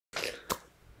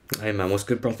Hey man, what's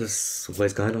good, brothers?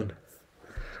 What's going on?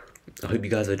 I hope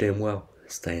you guys are doing well,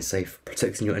 staying safe,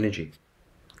 protecting your energy,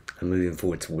 and moving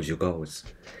forward towards your goals.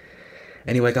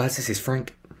 Anyway, guys, this is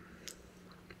Frank.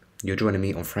 You're joining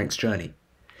me on Frank's Journey,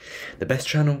 the best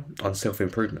channel on self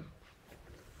improvement.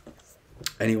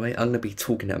 Anyway, I'm going to be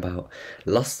talking about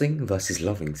lusting versus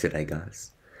loving today,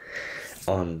 guys,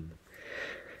 on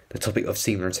the topic of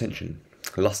semen retention,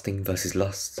 lusting versus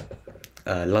lust,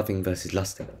 loving versus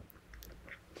lusting.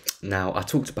 Now, I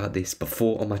talked about this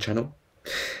before on my channel.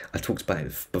 I talked about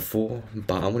it before,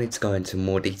 but I wanted to go into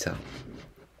more detail.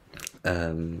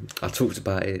 I talked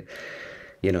about it,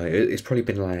 it's probably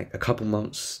been like a couple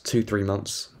months, 2-3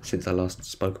 months since I last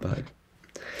spoke about it.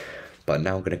 But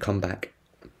now I'm going to come back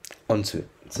onto it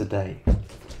today.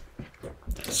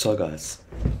 So guys,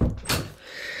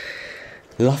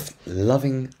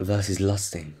 loving versus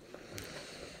lusting.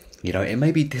 It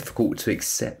may be difficult to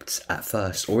accept at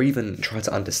first, or even try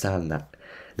to understand that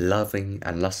loving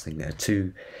and lusting are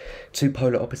two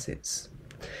polar opposites.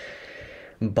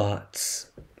 But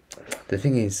the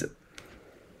thing is,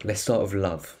 let's start with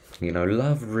love.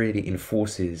 Love really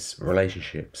enforces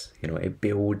relationships. It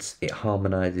builds, it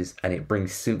harmonizes, and it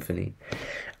brings symphony,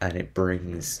 and it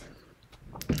brings,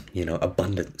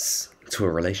 abundance to a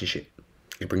relationship.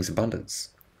 It brings abundance.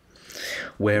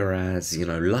 Whereas,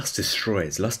 lust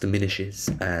destroys, lust diminishes,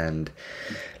 and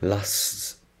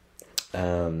lust,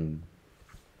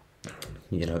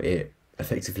 it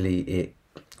effectively,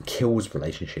 kills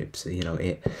relationships.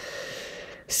 It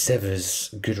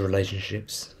severs good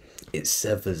relationships. It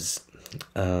severs,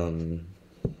 bonds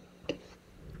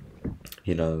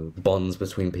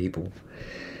between people,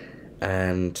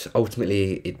 and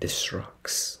ultimately it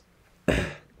destructs.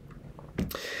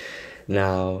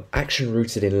 Now, action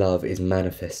rooted in love is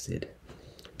manifested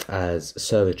as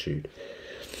servitude.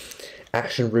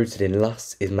 Action rooted in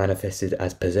lust is manifested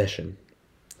as possession.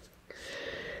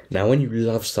 Now, when you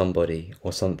love somebody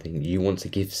or something, you want to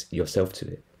give yourself to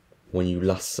it. When you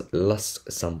lust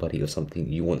somebody or something,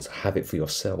 you want to have it for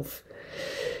yourself.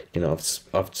 I've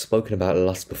spoken about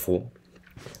lust before.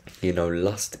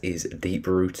 Lust is deep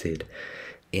rooted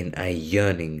in a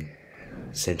yearning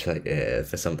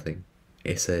for something.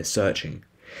 It's a searching,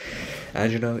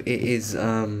 and it is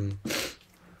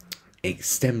it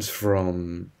stems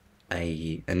from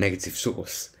a negative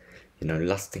source.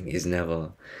 Lusting is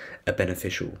never a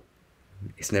beneficial.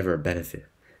 It's never a benefit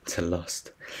to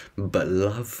lust, but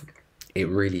love, it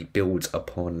really builds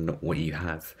upon what you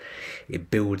have.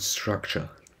 It builds structure.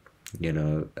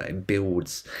 It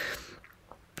builds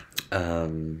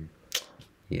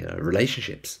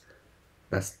relationships.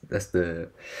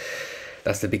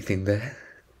 That's the big thing there.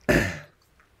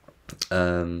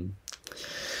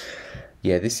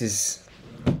 This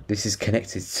is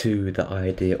connected to the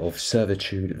idea of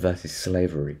servitude versus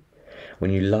slavery.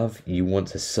 When you love, you want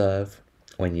to serve.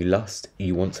 When you lust,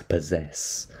 you want to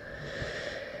possess.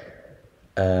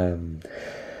 So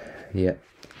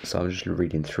I'm just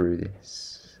reading through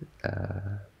this.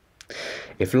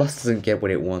 If lust doesn't get what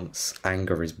it wants,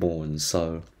 anger is born.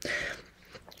 So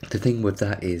the thing with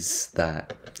that is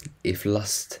that if you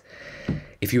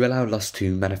allow lust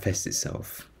to manifest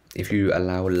itself, if you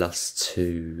allow lust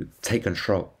to take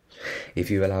control, if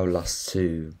you allow lust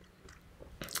to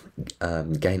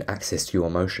gain access to your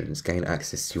emotions, gain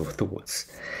access to your thoughts,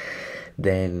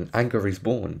 then anger is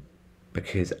born.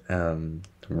 Because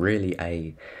really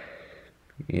a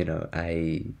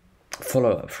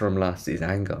follow-up from lust is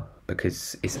anger,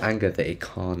 because it's anger that it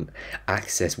can't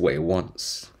access what it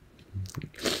wants.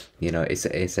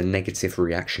 It's a negative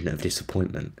reaction of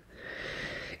disappointment.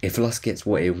 If lust gets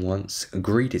what it wants,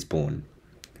 greed is born,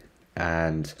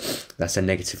 and that's a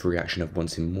negative reaction of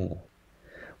wanting more,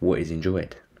 what is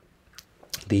enjoyed.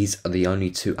 These are the only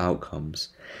two outcomes.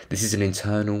 This is an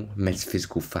internal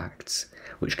metaphysical fact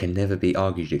which can never be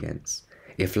argued against.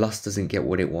 If lust doesn't get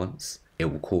what it wants, it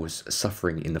will cause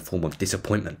suffering in the form of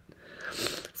disappointment,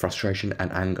 frustration,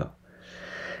 and anger.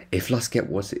 If lust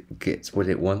gets what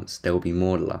it wants, there will be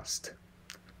more lust.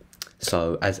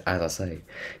 So as I say,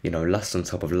 lust on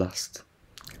top of lust,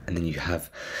 and then you're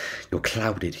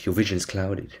clouded. Your vision's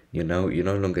clouded. You're no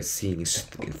longer seeing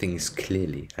things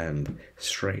clearly and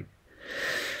straight.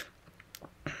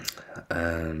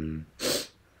 There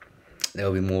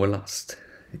will be more lust.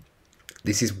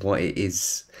 This is what it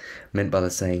is meant by the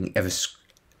saying, ever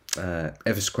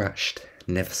scratched,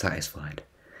 never satisfied.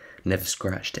 Never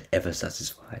scratched, ever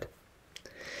satisfied.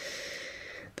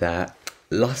 That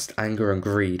lust, anger, and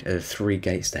greed are the 3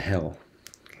 gates to hell,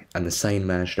 and the sane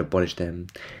man should abolish them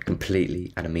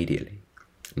completely and immediately.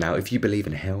 Now, if you believe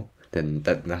in hell, then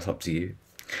that's up to you.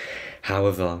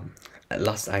 However,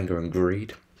 lust, anger, and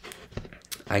greed,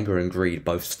 Anger and greed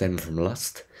both stem from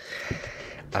lust,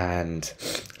 and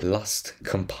lust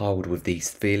compiled with these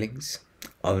feelings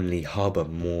only harbour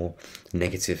more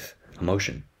negative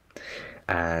emotion.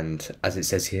 And as it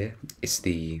says here, it's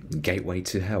the gateway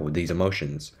to hell. These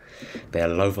emotions, they are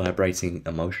low vibrating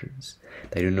emotions.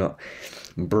 They do not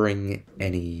bring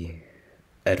any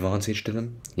advantage to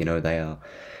them. You know, they are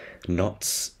not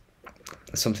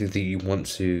something that you want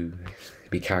to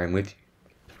be carrying with you.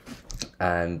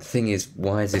 And the thing is,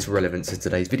 why is this relevant to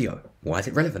today's video? Why is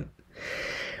it relevant?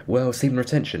 Well, semen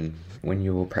retention. When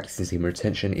you're practicing semen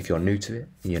retention, if you're new to it,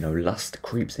 you know, lust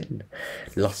creeps in.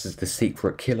 Lust is the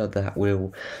secret killer that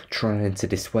will try to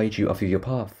dissuade you off of your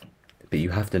path. But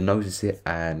you have to notice it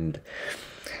and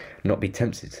not be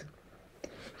tempted.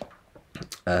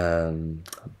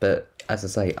 But as I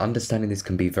say, understanding this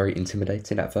can be very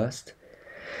intimidating at first.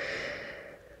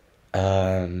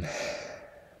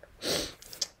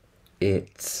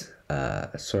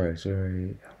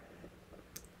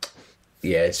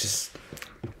 Yeah, it's just,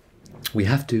 we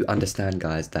have to understand,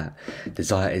 guys, that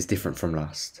desire is different from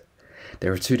lust.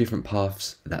 There are two different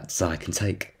paths that desire can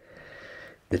take.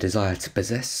 The desire to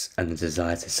possess and the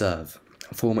desire to serve.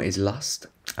 The former is lust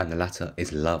and the latter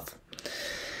is love.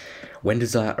 When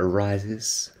desire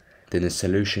arises, then the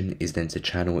solution is then to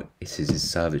channel it as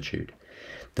servitude.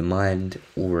 The mind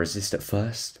will resist at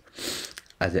first,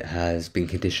 as it has been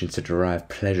conditioned to derive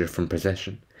pleasure from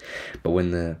possession. But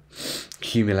when the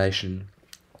accumulation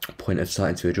point of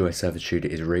starting to enjoy servitude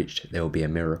is reached, there will be a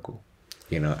miracle.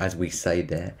 You know, as we say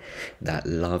there, that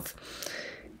love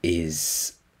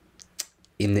is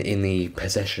in the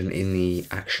possession, in the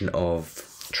action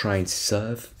of trying to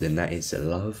serve, then that is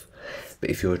loved. But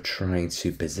if you're trying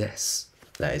to possess,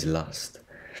 that is lust.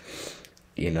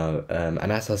 You know,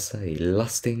 and as I say,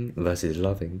 lusting versus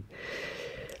loving.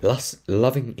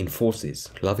 Loving enforces,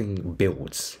 loving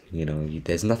builds. You know,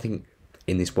 there's nothing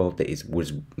in this world that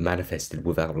was manifested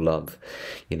without love.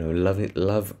 You know,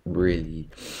 love really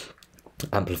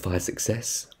amplifies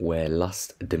success where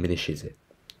lust diminishes it.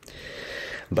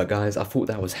 But guys, I thought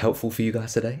that was helpful for you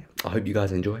guys today. I hope you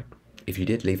guys enjoyed. If you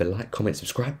did, leave a like, comment,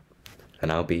 subscribe,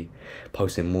 and I'll be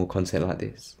posting more content like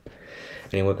this.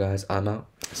 Anyway guys, I'm out.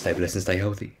 Stay blessed and stay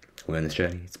healthy. We're on this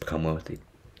journey to become wealthy.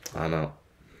 I'm out.